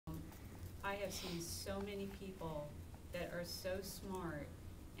I have seen so many people that are so smart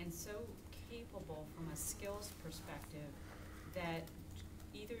and so capable from a skills perspective that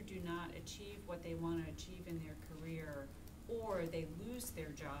either do not achieve what they want to achieve in their career, or they lose their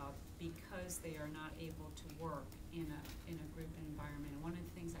job because they are not able to work in a group environment. And one of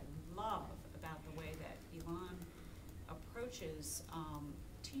the things I love about the way that Elon approaches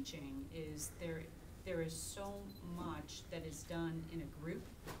teaching is there is so much that is done in a group.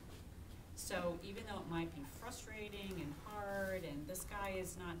 So even though it might be frustrating and hard, and this guy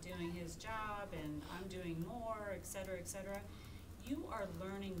is not doing his job, and I'm doing more, et cetera, you are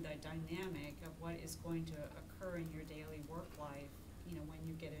learning the dynamic of what is going to occur in your daily work life, you know, when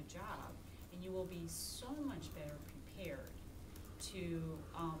you get a job. And you will be so much better prepared to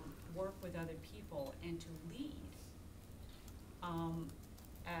work with other people and to lead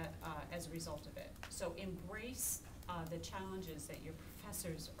as a result of it. So embrace the challenges that your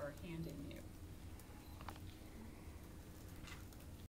professors are handing you.